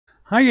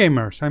Hi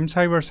gamers, I'm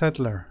Cyber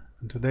Settler,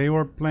 and today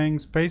we're playing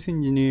Space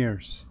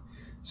Engineers.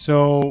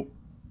 So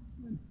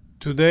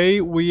today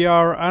we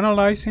are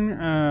analyzing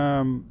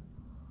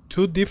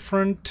two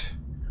different,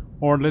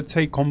 or let's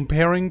say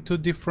comparing two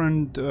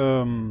different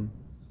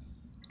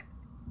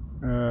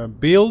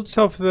builds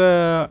of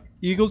the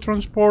Eagle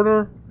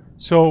Transporter.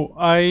 So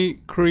I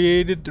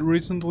created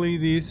recently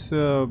this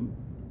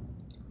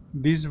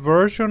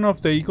version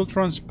of the Eagle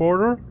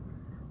Transporter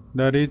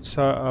that it's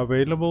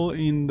available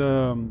in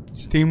the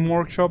Steam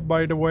Workshop,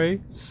 by the way,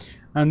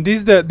 and this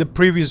is the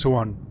previous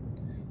one.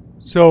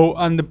 So,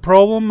 and the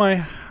problem I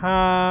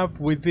have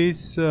with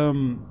this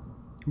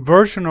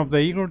version of the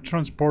Eagle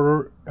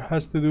Transporter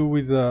has to do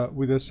with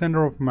the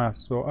center of mass.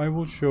 So I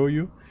will show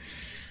you,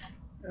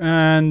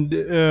 and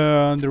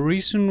the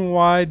reason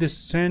why the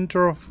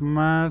center of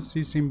mass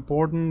is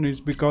important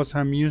is because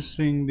I'm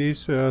using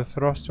this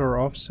thruster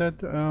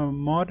offset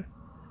mod,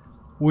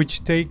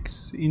 which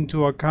takes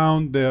into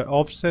account the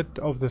offset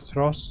of the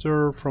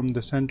thruster from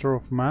the center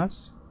of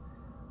mass,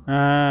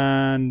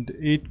 and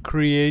it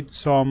creates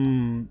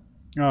some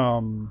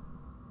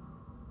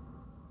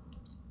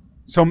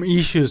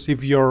issues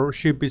if your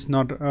ship is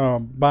not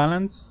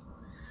balanced.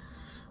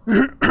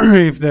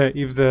 if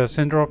the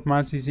center of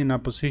mass is in a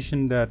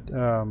position that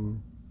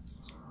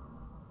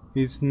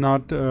is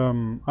not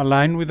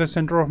aligned with the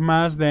center of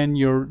mass, then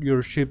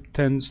your ship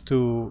tends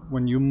to,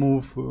 when you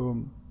move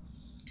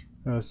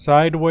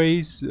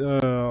sideways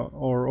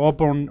or up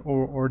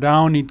or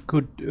down, it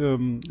could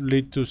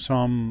lead to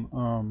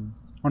some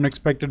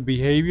unexpected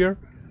behavior.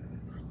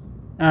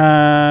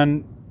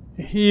 And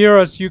here,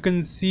 as you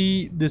can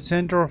see, the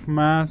center of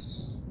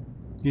mass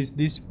is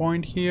this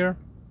point here,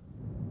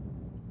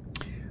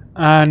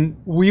 and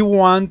we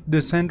want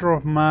the center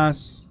of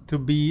mass to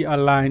be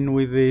aligned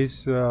with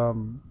this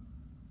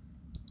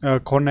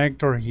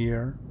connector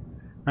here.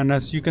 And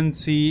as you can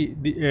see,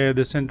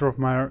 the center of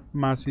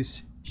mass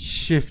is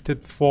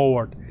shifted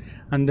forward,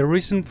 and the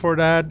reason for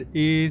that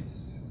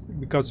is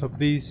because of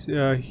this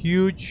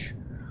huge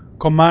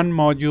command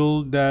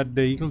module that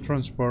the Eagle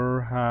Transporter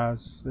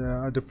has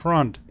at the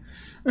front.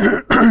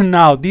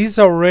 Now this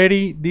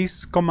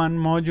command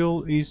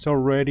module is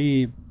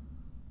already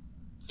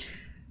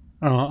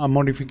a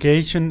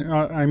modification.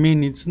 I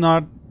mean, it's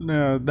not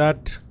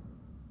that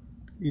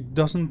it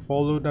doesn't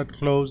follow that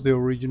close the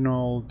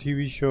original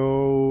TV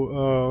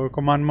show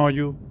command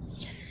module,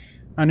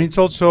 and it's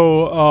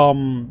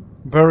also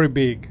very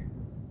big.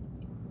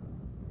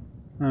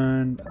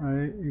 And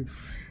if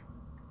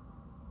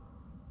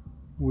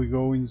we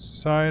go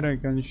inside, I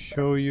can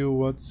show you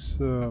what's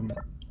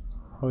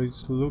how it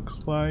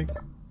looks like.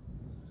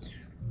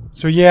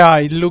 So yeah,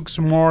 it looks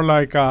more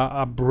like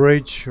a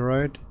bridge,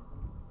 right?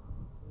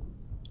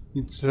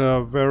 It's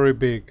very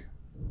big,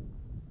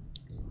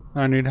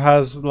 and it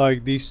has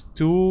like these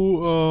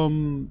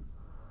two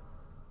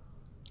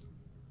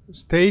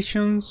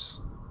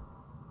stations.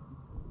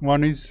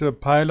 One is a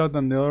pilot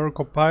and the other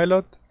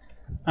co-pilot,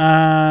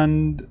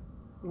 and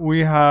we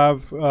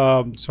have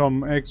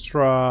some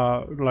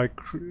extra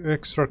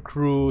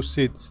crew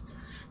seats.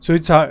 So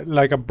it's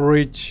like a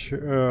bridge,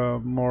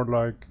 more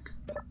like.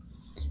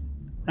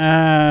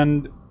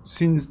 And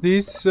since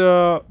this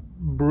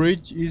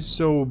bridge is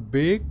so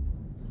big,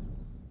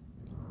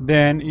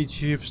 then it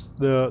shifts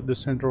the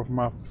center of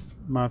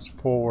mass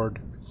forward.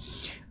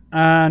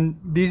 And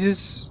this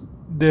is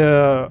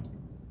the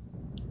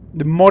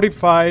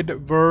modified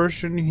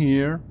version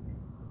here.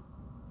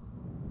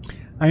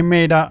 I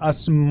made a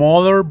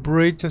smaller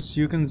bridge, as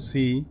you can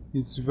see.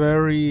 It's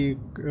very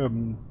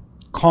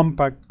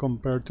compact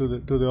compared to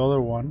the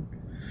other one,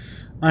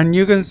 and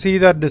you can see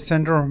that the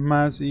center of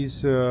mass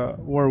is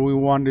where we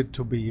want it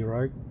to be,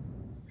 right?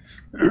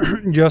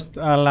 Just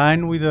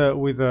align with a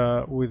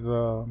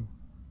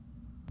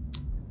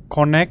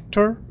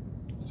connector,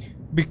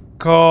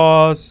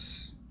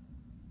 because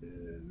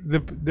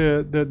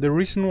the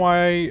reason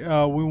why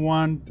we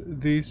want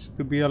this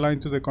to be aligned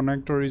to the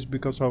connector is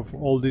because of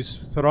all these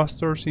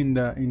thrusters in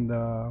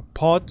the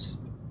pods.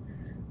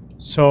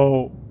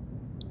 So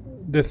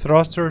the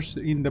thrusters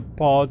in the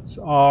pods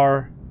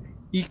are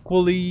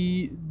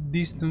equally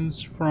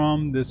distanced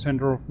from the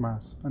center of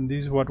mass, and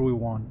this is what we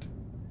want.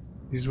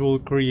 This will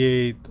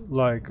create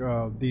like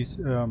this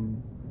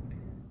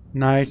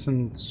nice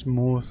and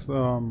smooth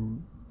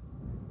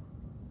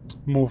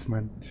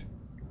movement,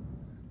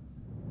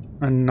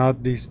 and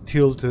not these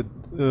tilted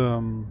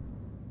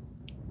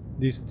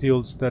these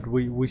tilts that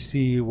we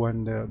see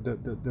when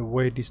the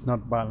weight is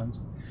not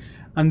balanced.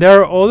 And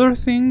there are other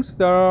things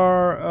that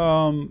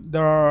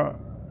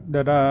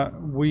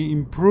we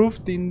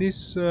improved in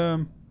this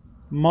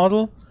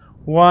model.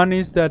 One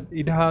is that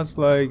it has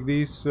like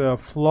this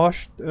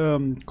flushed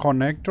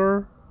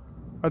connector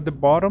at the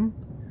bottom.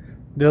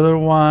 The other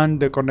one,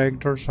 the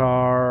connectors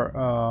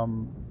are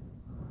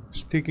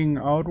sticking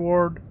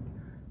outward,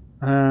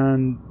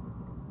 and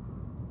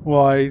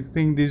well, I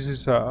think this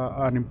is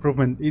an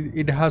improvement.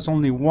 It has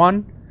only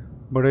one,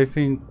 but I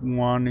think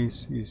one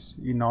is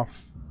enough.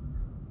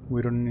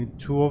 we don't need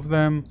two of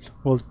them.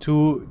 Well,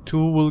 two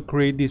will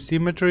create the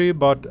symmetry,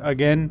 but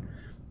again,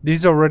 this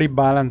is already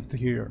balanced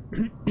here.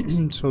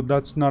 So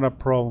that's not a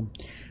problem.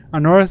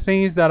 Another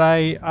thing is that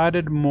I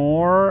added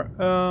more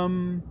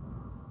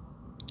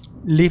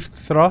lift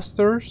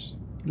thrusters,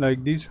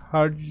 like these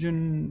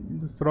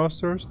hydrogen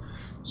thrusters,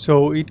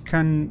 so it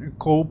can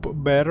cope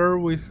better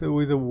with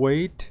the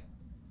weight.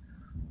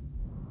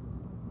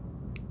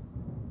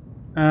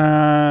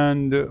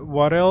 And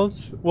what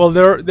else? Well,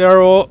 there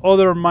are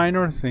other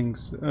minor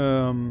things,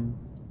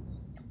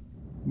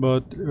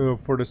 but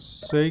for the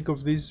sake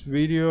of this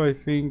video, I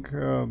think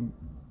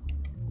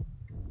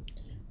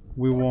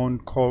we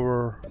won't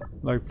cover,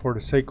 like, for the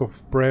sake of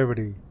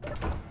brevity,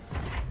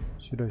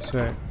 should I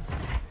say.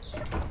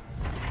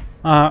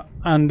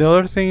 And the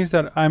other thing is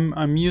that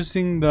I'm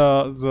using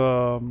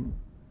the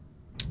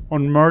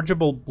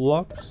unmergeable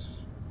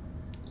blocks.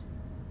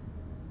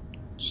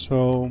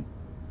 So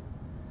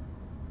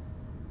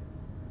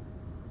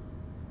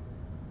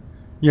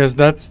yes,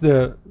 that's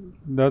the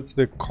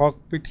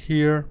cockpit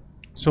here.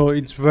 So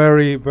it's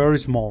very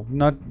small,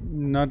 not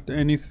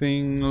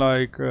anything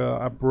like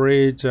a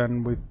bridge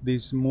and with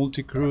this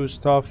multi-crew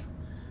stuff,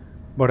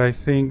 but I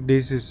think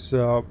this is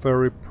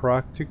very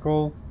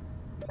practical.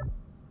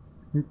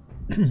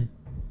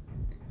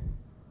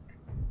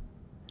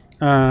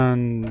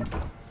 And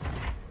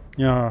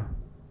yeah,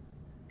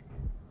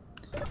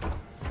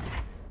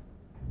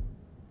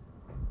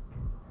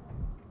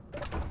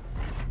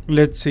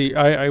 let's see,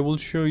 I will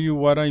show you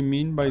what I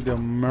mean by the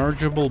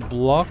mergeable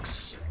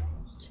blocks.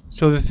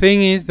 So the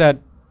thing is that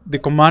the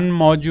command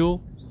module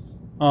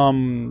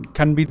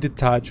can be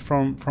detached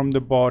from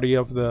the body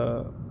of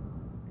the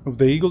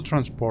Eagle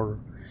transporter,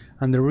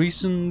 and the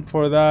reason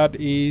for that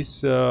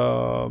is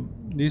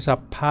this a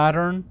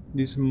pattern,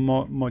 this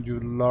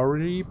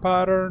modularity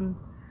pattern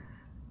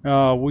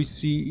we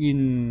see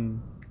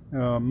in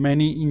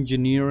many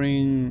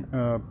engineering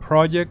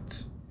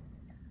projects.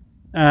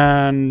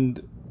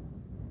 And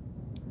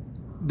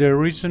the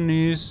reason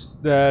is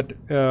that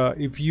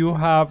if you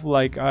have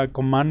like a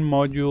command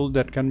module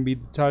that can be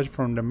detached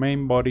from the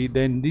main body,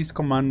 then this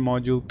command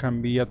module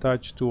can be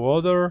attached to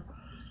other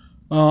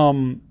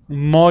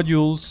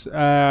modules,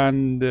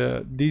 and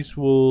this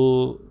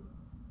will,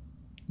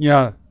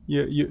 yeah,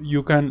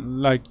 you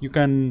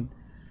can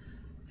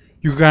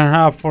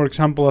have, for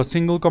example, a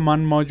single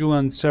command module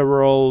and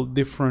several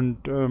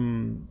different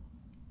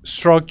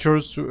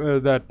structures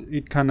that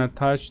it can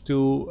attach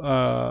to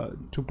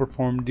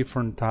perform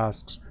different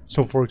tasks.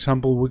 So for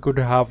example, we could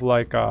have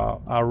like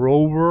a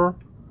rover,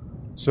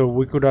 so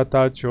we could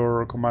attach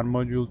our command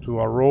module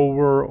to a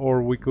rover,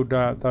 or we could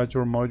attach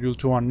our module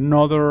to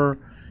another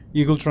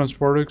Eagle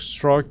transporter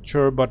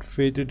structure but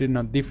fit it in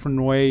a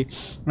different way,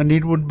 and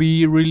it would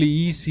be really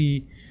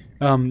easy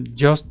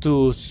just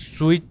to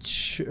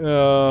switch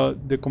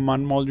the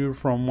command module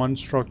from one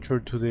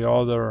structure to the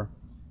other,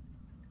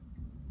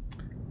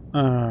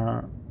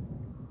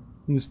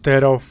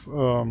 instead of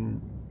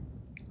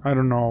I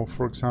don't know,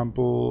 for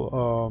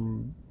example,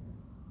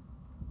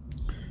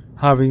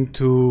 having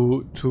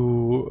to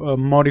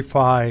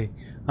modify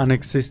an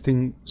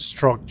existing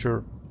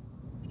structure.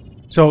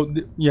 So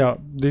yeah,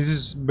 this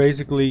is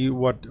basically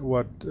what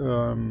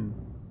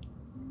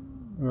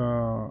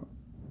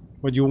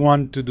you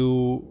want to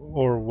do,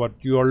 or what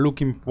you are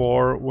looking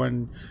for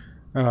when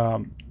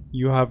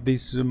you have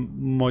this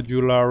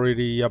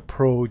modularity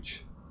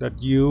approach,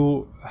 that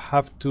you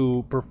have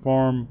to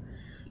perform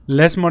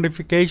less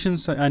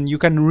modifications and you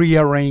can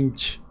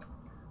rearrange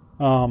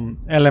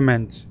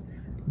elements.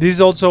 This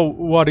is also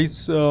what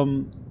is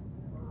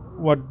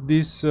what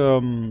this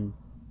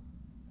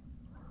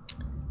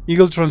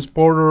Eagle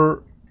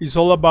transporter is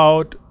all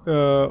about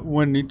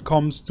when it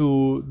comes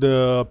to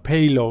the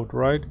payload,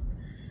 right?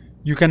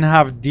 You can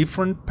have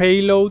different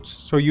payloads,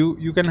 so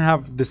you can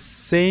have the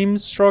same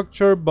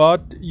structure,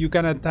 but you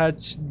can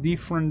attach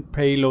different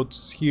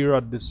payloads here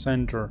at the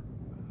center.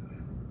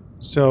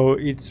 So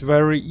it's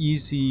very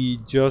easy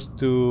just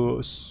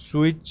to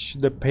switch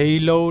the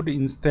payload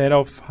instead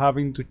of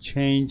having to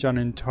change an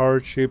entire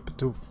ship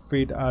to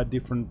fit a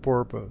different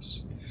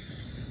purpose.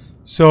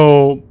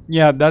 So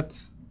yeah,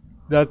 that's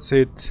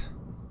it.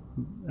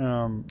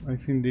 I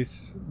think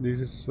this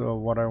is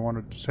what I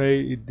wanted to say.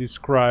 It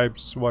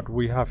describes what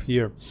we have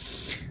here.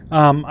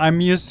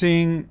 I'm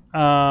using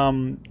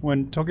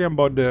when talking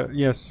about the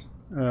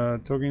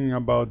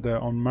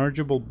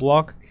unmergeable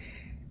block,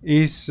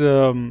 is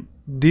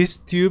these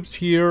tubes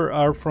here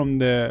are from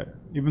the,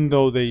 even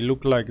though they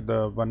look like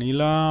the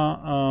vanilla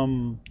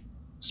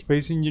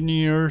Space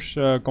Engineers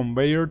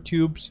conveyor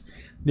tubes,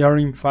 they are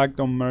in fact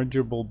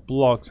unmergeable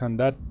blocks, and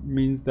that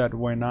means that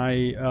when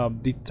I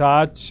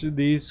detach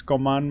this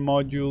command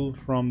module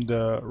from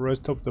the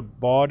rest of the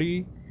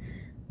body,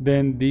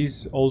 then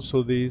these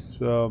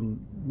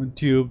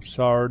tubes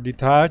are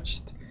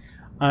detached.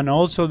 And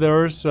also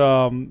there's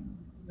the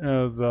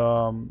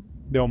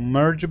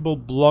unmergeable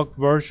block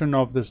version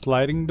of the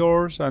sliding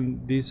doors,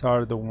 and these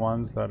are the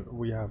ones that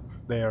we have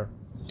there.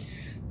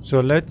 So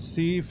let's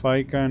see if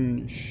I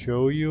can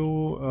show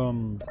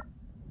you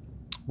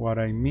what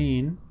I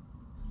mean.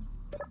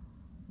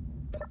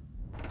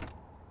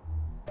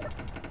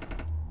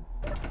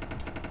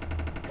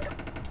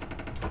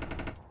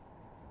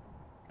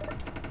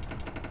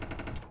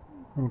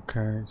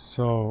 Okay,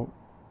 so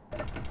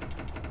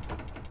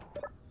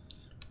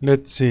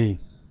let's see.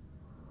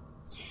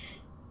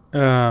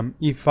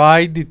 If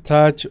I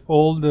detach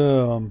all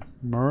the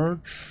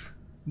merge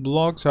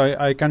blocks,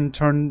 I can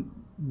turn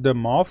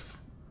them off.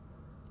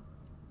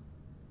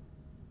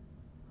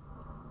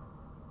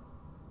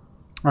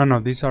 Oh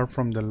no, these are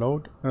from the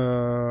load.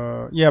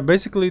 Yeah,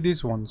 basically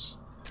these ones.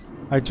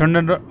 I turn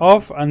it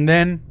off and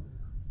then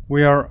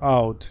we are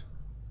out.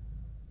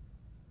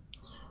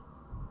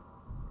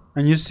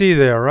 And you see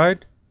there,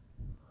 right?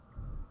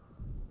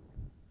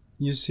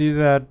 You see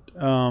that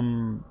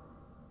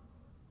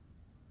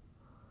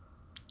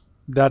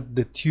that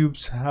the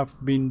tubes have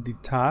been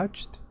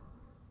detached.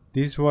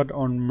 This is what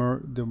on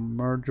the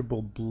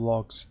mergeable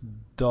blocks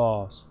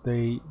does.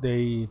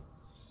 They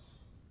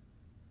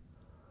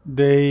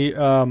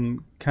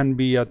can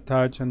be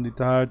attached and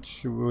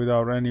detached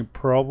without any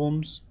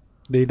problems.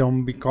 They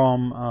don't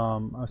become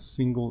a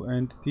single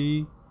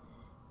entity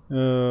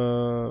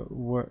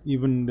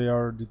even they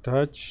are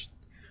detached.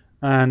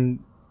 And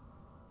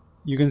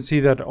you can see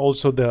that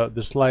also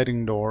the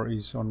sliding door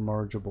is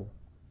unmergeable.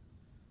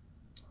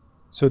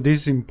 So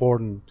this is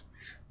important.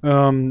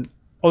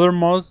 Other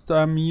mods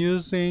I'm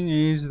using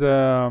is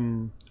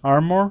the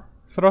armor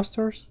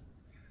thrusters.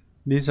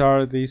 These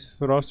are these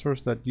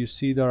thrusters that you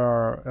see that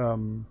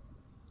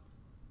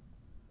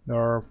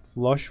are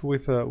flush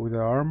with the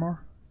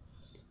armor,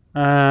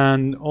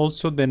 and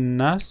also the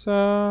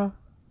NASA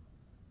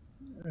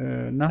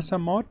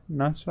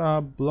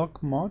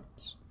block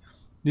mods.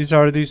 These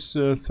are these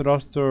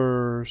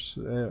thrusters,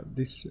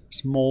 these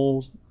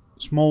small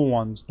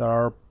ones that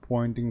are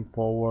pointing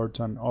forwards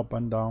and up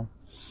and down.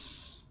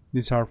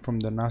 These are from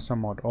the NASA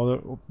mod.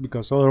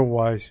 Because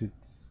otherwise it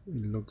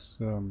looks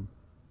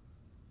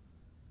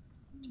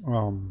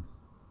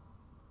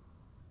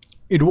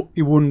it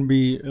wouldn't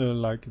be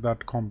like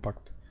that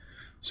compact.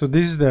 So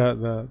this is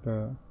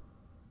the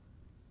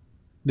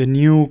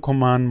new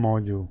command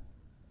module.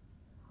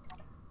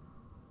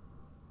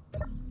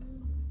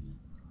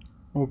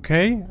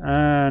 Okay,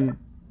 and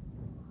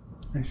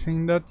I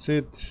think that's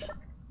it.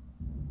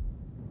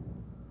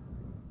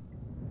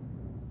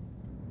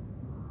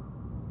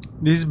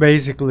 This is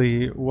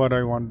basically what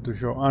I wanted to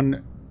show.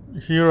 And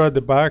here at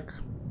the back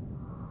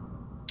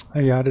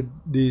I added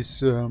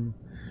these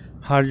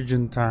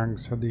hydrogen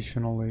tanks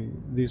additionally.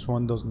 This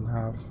one doesn't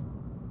have.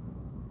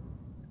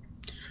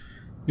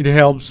 It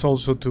helps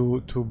also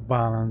to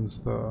balance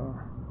the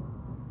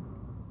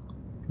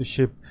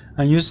ship.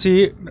 And you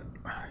see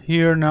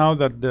here now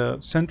that the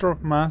center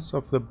of mass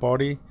of the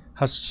body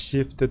has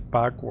shifted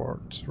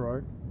backwards,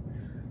 right?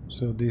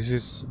 So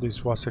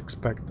this was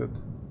expected.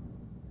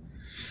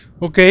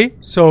 Okay,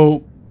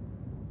 so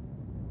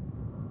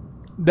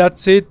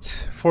that's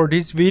it for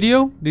this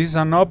video. This is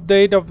an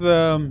update of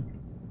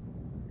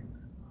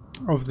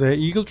the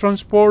Eagle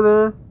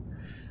Transporter,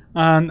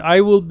 and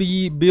I will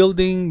be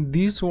building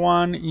this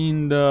one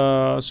in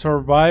the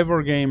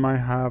Survivor game I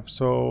have.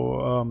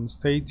 So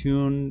stay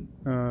tuned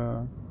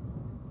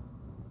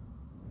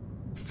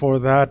for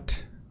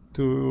that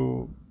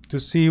to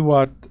see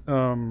what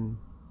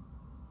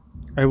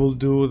I will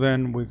do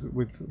then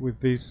with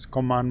this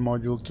command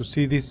module, to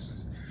see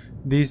this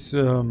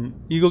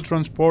Eagle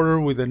Transporter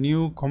with a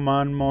new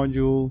command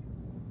module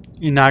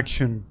in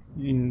action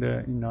in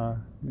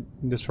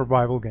the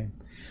survival game.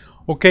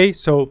 Okay,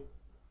 so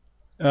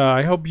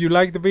I hope you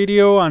liked the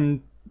video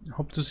and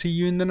hope to see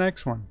you in the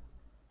next one.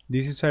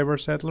 This is Cyber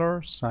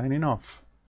Settler signing off.